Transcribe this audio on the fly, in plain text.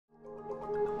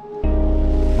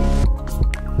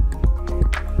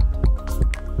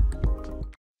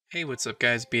Hey, what's up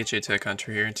guys, BHA Tech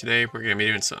Hunter here, and today we're going to be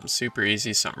doing something super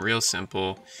easy, something real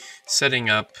simple, setting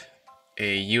up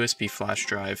a USB flash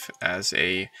drive as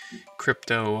a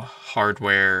crypto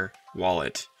hardware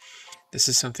wallet. This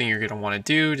is something you're going to want to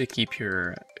do to keep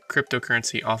your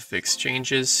cryptocurrency off of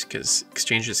exchanges, because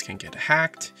exchanges can get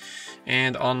hacked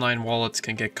and online wallets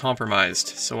can get compromised.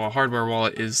 So a hardware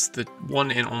wallet is the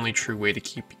one and only true way to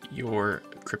keep your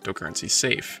cryptocurrency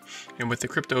safe. And with the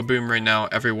crypto boom right now,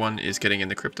 everyone is getting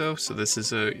into crypto, so this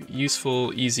is a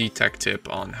useful, easy tech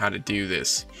tip on how to do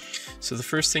this. So the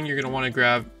first thing you're going to want to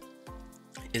grab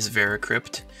is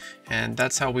VeraCrypt, and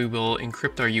that's how we will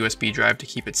encrypt our USB drive to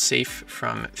keep it safe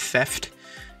from theft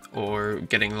or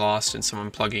getting lost and someone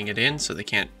plugging it in, so they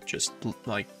can't just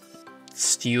like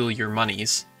steal your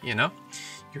monies, you know,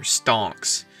 your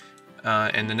stonks.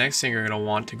 And the next thing you're going to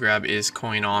want to grab is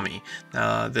Coinomi.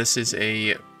 This is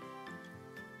a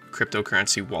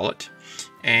cryptocurrency wallet,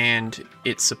 and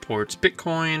it supports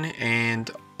Bitcoin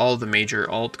and all the major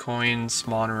altcoins,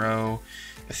 Monero,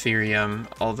 Ethereum,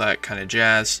 all that kind of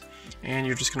jazz. And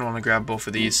you're just going to want to grab both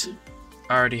of these.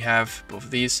 I already have both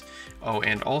of these. Oh,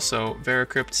 and also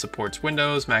VeraCrypt supports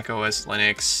Windows, Mac OS,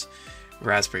 Linux,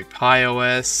 Raspberry Pi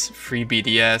OS,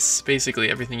 FreeBSD, basically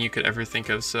everything you could ever think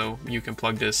of, so you can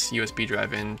plug this USB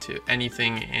drive into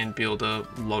anything and be able to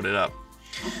load it up.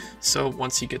 So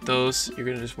once you get those, you're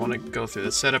going to just want to go through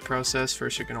the setup process.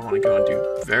 First, you're going to want to go and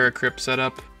do VeraCrypt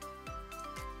setup.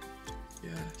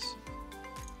 Yes.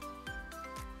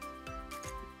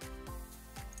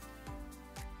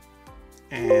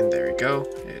 And there we go,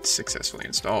 it's successfully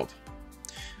installed.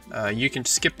 You can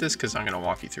skip this because I'm going to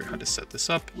walk you through how to set this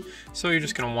up. So you're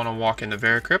just going to want to walk into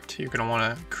VeraCrypt. You're going to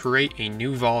want to create a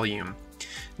new volume.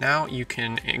 Now you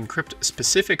can encrypt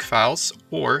specific files,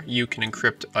 or you can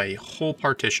encrypt a whole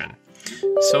partition.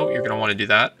 So you're going to want to do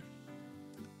that.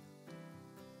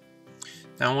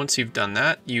 Now once you've done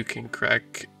that, you can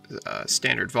crack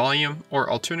standard volume, or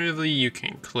alternatively you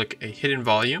can click a hidden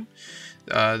volume.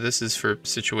 This is for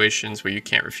situations where you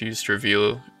can't refuse to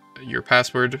reveal your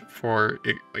password for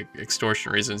like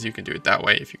extortion reasons. You can do it that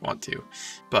way if you want to,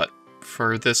 but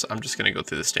for this I'm just going to go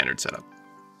through the standard setup.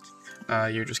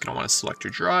 You're just going to want to select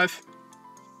your drive.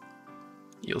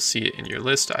 You'll see it in your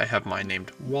list. I have mine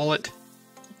named wallet,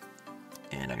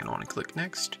 and I'm going to want to click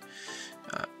next.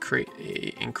 Create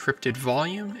a encrypted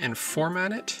volume and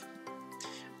format it.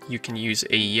 You can use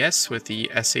AES with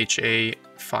the SHA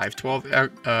 512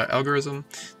 algorithm.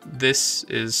 This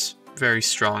is very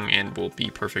strong and will be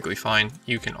perfectly fine.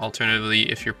 You can alternatively,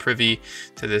 if you're privy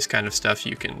to this kind of stuff,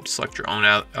 you can select your own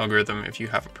algorithm if you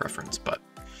have a preference, but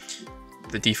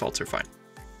the defaults are fine.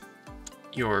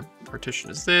 Your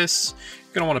partition is this.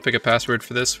 You're going to want to pick a password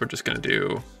for this. We're just going to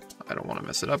do, I don't want to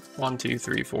mess it up, 1 2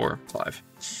 3 4 5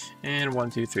 and 1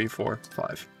 2 3 4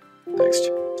 5. Next.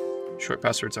 Short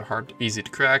passwords are easy to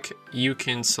crack. You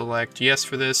can select yes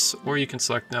for this, or you can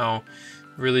select no.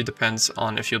 Really depends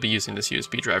on if you'll be using this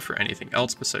USB drive for anything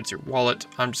else besides your wallet.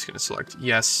 I'm just going to select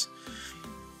yes.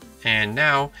 And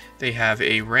now they have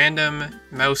a random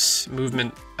mouse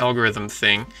movement algorithm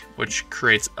thing, which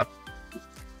creates a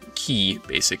key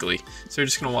basically. So you're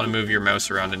just going to want to move your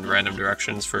mouse around in random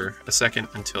directions for a second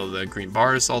until the green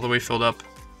bar is all the way filled up.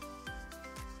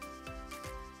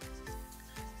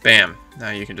 Bam!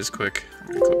 Now you can just click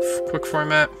quick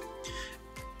format.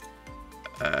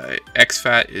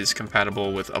 exFAT is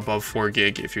compatible with above 4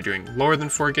 gig. If you're doing lower than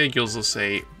 4 gig, you'll also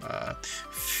say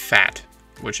FAT,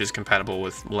 which is compatible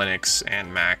with Linux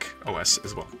and Mac OS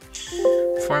as well.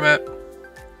 Format.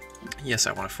 Yes,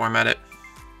 I want to format it.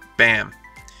 Bam.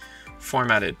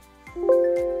 Formatted.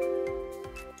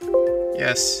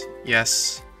 Yes,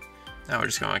 yes. Now we're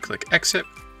just going to click exit.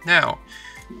 Now,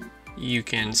 you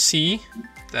can see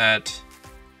that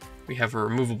we have a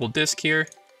removable disk here.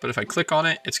 But if I click on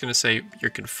it, it's going to say you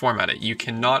can format it. You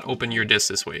cannot open your disk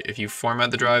this way. If you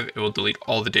format the drive, it will delete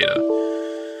all the data.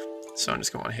 So I'm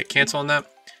just going to hit cancel on that.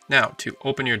 Now, to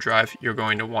open your drive, you're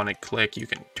going to want to click, you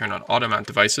can turn on auto mount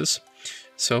devices.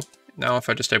 So now if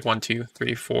I just type 1 2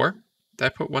 3 4, did I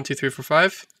put 1 2 3 4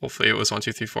 5? Hopefully it was 1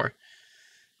 2 3 4.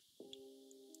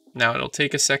 Now it'll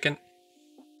take a second.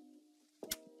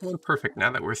 Well, perfect.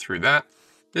 Now that we're through that,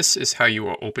 this is how you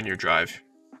will open your drive.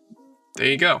 There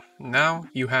you go. Now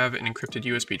you have an encrypted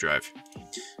USB drive.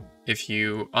 If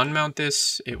you unmount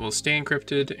this, it will stay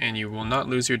encrypted and you will not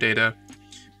lose your data,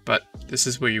 but this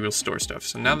is where you will store stuff.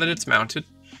 So now that it's mounted,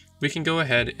 we can go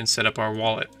ahead and set up our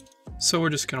wallet. So we're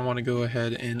just going to want to go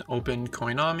ahead and open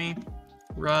Coinomi,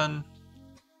 run.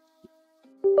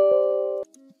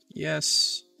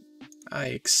 Yes, I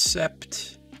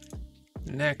accept.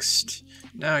 Next,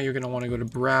 now you're going to want to go to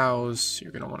browse,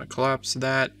 you're going to want to collapse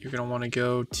that, you're going to want to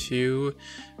go to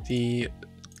the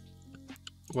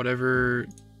whatever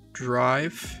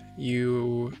drive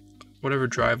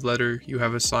letter you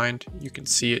have assigned. You can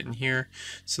see it in here.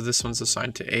 So this one's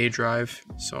assigned to A drive,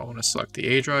 so I want to select the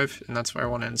A drive, and that's where I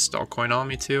want to install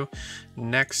Coinomi to.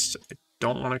 Next, I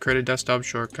don't want to create a desktop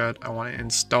shortcut, I want to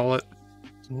install it.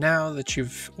 Now that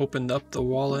you've opened up the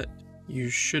wallet, you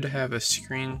should have a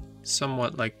screen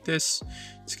somewhat like this.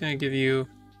 It's going to give you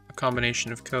a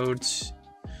combination of codes.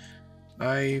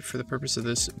 I, for the purpose of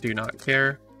this, do not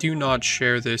care. Do not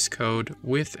share this code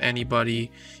with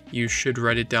anybody. You should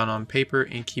write it down on paper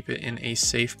and keep it in a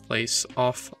safe place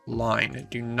offline.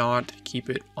 Do not keep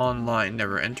it online.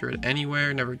 Never enter it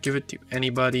anywhere. Never give it to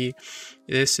anybody.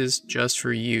 This is just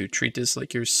for you. Treat this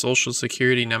like your social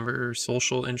security number or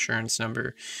social insurance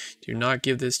number. Do not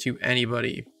give this to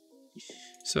anybody.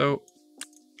 So,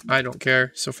 I don't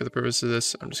care. So for the purpose of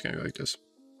this, I'm just going to go like this.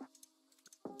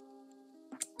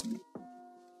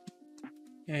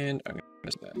 And I'm going to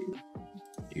miss that.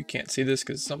 You can't see this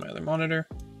because it's on my other monitor,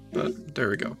 but there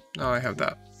we go. Now I have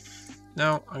that.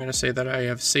 Now I'm going to say that I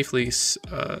have safely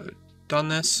done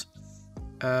this.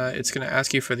 It's going to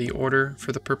ask you for the order.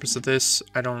 For the purpose of this,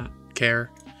 I don't care.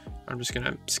 I'm just going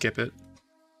to skip it.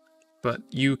 But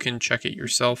you can check it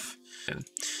yourself. And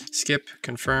skip,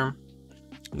 confirm.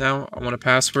 Now I want a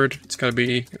password. It's got to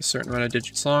be a certain amount of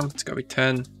digits long. It's got to be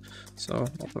 10. So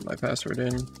I'll put my password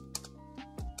in.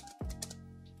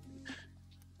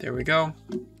 There we go.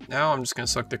 Now I'm just going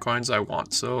to select the coins I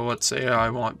want. So let's say I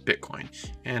want Bitcoin,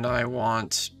 and I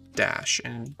want Dash,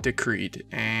 and Decreed,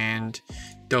 and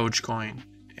Dogecoin,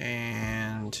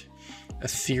 and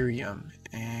Ethereum,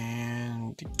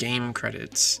 and game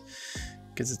credits,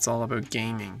 because it's all about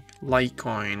gaming.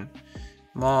 Litecoin,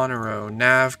 Monero,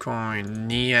 Navcoin,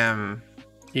 Niem,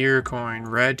 Earcoin,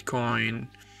 Redcoin,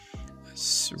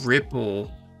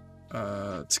 Ripple,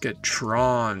 let's get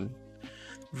Tron,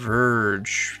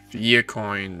 Verge,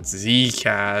 Viacoin,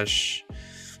 Zcash,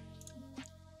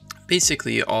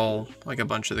 basically all, like a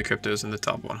bunch of the cryptos in the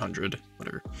top 100,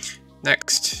 whatever.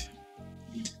 Next,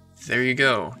 there you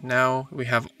go. Now we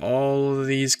have all of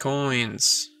these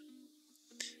coins.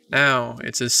 Now,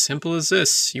 it's as simple as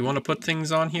this. You want to put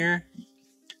things on here?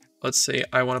 Let's say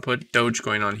I want to put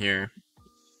Dogecoin on here.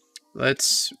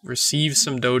 Let's receive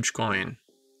some Dogecoin.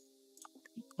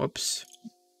 Whoops.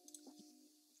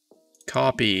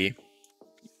 Copy.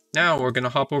 Now we're going to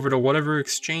hop over to whatever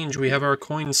exchange we have our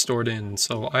coins stored in.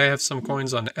 So I have some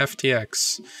coins on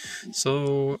FTX.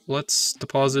 So let's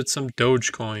deposit some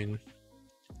Dogecoin.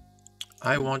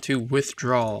 I want to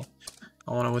withdraw.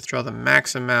 I want to withdraw the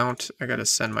max amount. I got to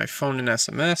send my phone an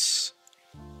SMS.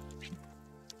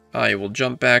 I will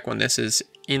jump back when this is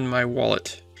in my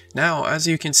wallet. Now, as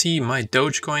you can see, my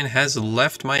Dogecoin has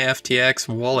left my FTX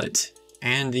wallet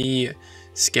and the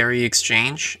scary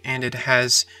exchange, and it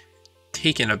has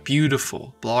taken a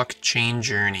beautiful blockchain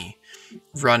journey,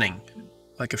 running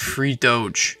like a free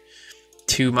Doge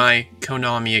to my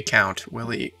Konami account.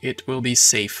 It will be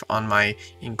safe on my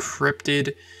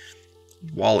encrypted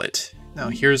wallet. Now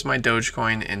here's my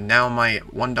Dogecoin, and now my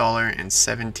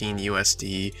 $1.17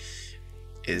 USD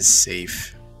is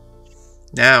safe.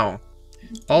 Now,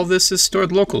 all this is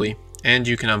stored locally, and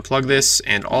you can unplug this,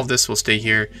 and all this will stay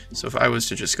here. So if I was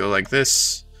to just go like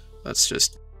this, let's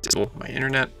just disable my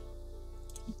internet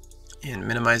and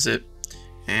minimize it,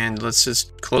 and let's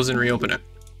just close and reopen it.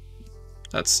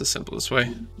 That's the simplest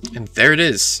way. And there it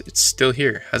is. It's still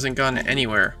here. Hasn't gone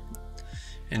anywhere.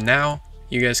 And now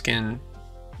you guys can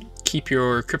keep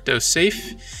your crypto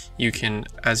safe. You can,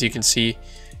 as you can see,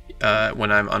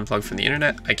 when I'm unplugged from the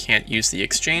internet, I can't use the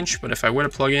exchange, but if I were to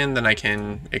plug in, then I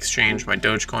can exchange my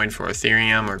Dogecoin for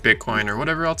Ethereum or Bitcoin or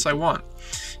whatever else I want.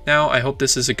 Now, I hope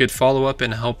this is a good follow-up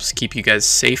and helps keep you guys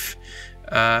safe,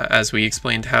 as we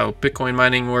explained how Bitcoin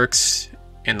mining works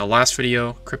in the last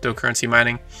video, cryptocurrency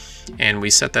mining, and we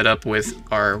set that up with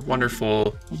our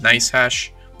wonderful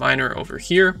NiceHash miner over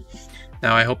here.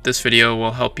 Now, I hope this video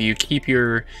will help you keep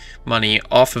your money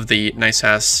off of the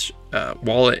NiceHash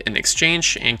wallet and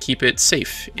exchange and keep it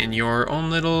safe in your own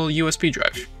little USB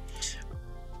drive.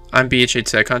 I'm BHA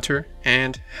Tech Hunter,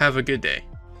 and have a good day.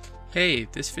 Hey,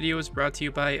 this video is brought to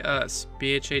you by us.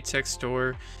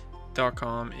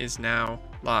 BHATechStore.com is now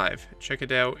live. Check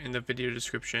it out in the video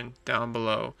description down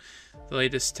below. The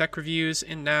latest tech reviews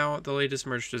and now the latest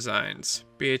merch designs.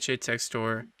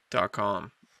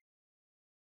 BHATechStore.com.